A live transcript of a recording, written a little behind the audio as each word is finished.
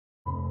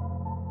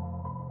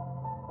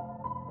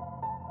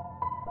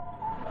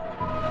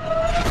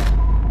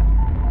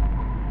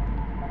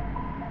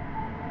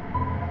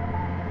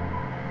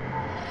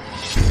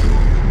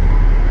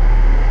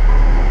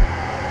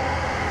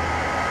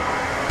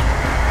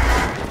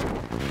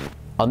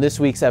On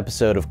this week's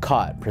episode of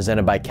Caught,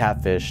 presented by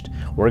Catfished,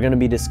 we're going to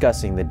be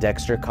discussing the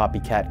Dexter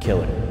copycat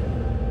killer.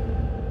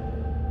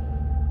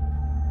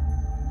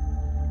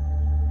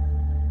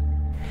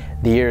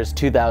 The year is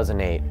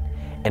 2008.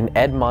 In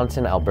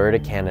Edmonton, Alberta,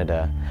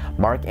 Canada,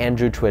 Mark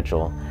Andrew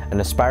Twitchell,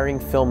 an aspiring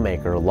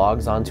filmmaker,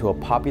 logs onto a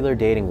popular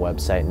dating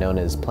website known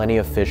as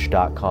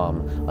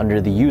plentyoffish.com under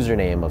the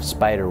username of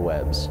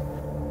Spiderwebs.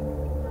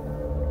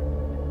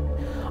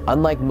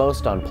 Unlike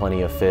most on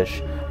Plenty of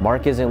Fish,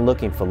 Mark isn't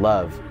looking for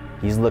love.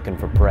 He's looking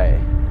for prey.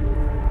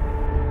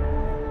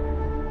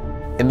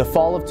 In the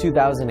fall of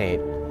 2008,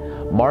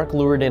 Mark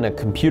lured in a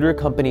computer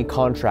company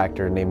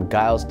contractor named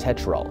Giles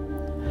Tetcherall.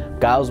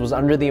 Giles was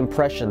under the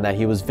impression that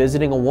he was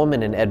visiting a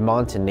woman in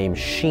Edmonton named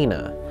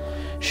Sheena.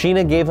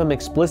 Sheena gave him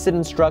explicit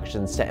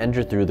instructions to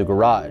enter through the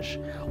garage.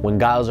 When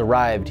Giles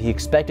arrived, he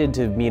expected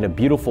to meet a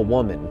beautiful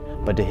woman,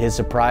 but to his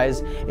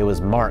surprise, it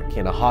was Mark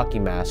in a hockey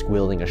mask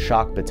wielding a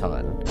shock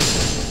baton.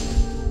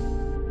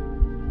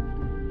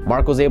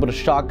 Mark was able to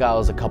shock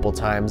Giles a couple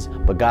times,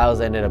 but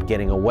Giles ended up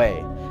getting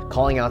away,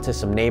 calling out to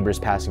some neighbors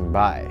passing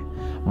by.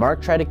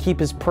 Mark tried to keep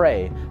his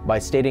prey by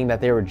stating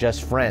that they were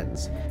just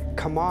friends.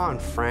 Come on,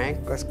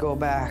 Frank, let's go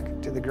back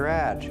to the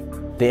garage.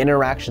 The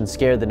interaction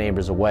scared the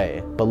neighbors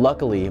away, but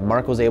luckily,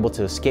 Mark was able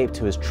to escape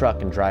to his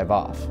truck and drive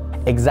off.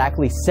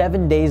 Exactly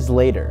 7 days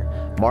later,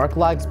 Mark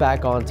logs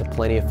back on to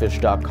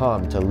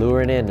plentyoffish.com to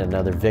lure in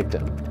another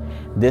victim.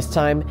 This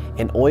time,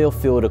 an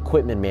oil-field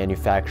equipment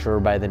manufacturer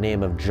by the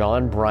name of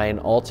John Brian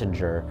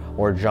Altinger,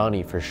 or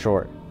Johnny for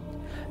short.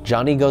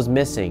 Johnny goes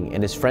missing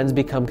and his friends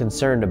become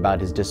concerned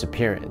about his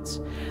disappearance.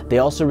 They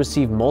also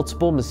receive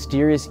multiple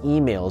mysterious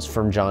emails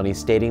from Johnny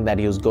stating that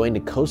he was going to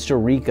Costa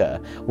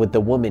Rica with the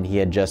woman he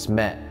had just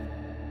met.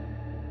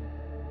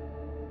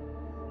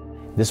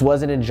 This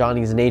wasn't in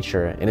Johnny's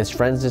nature, and his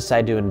friends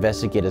decide to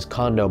investigate his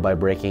condo by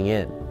breaking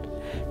in.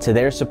 To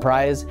their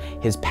surprise,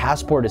 his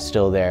passport is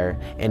still there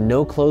and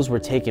no clothes were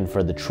taken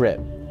for the trip.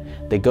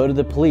 They go to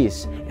the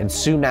police, and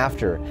soon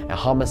after, a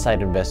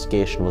homicide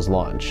investigation was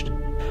launched.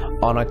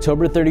 On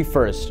October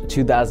 31st,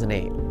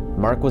 2008,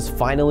 Mark was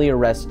finally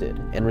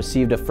arrested and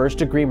received a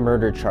first-degree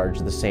murder charge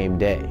the same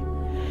day.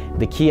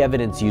 The key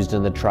evidence used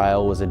in the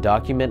trial was a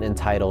document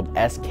entitled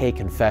SK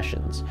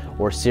Confessions,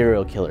 or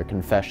Serial Killer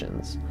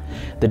Confessions.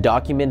 The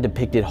document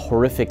depicted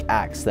horrific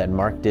acts that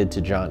Mark did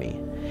to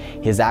Johnny.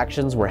 His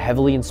actions were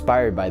heavily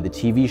inspired by the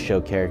TV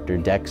show character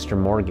Dexter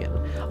Morgan,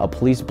 a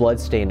police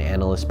bloodstain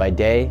analyst by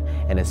day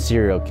and a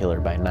serial killer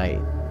by night.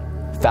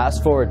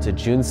 Fast forward to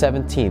June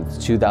 17,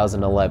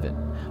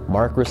 2011.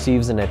 Mark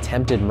receives an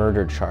attempted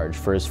murder charge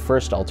for his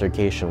first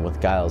altercation with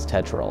Giles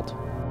Tetcherall.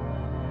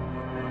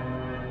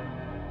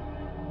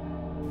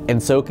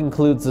 And so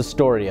concludes the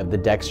story of the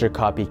Dexter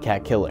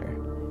copycat killer.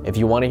 If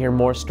you want to hear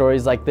more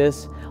stories like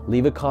this,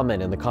 leave a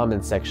comment in the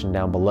comments section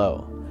down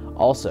below.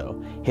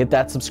 Also, hit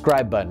that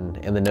subscribe button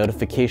and the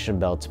notification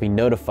bell to be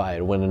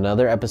notified when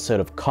another episode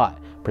of Caught,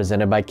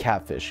 presented by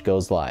Catfish,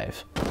 goes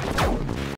live.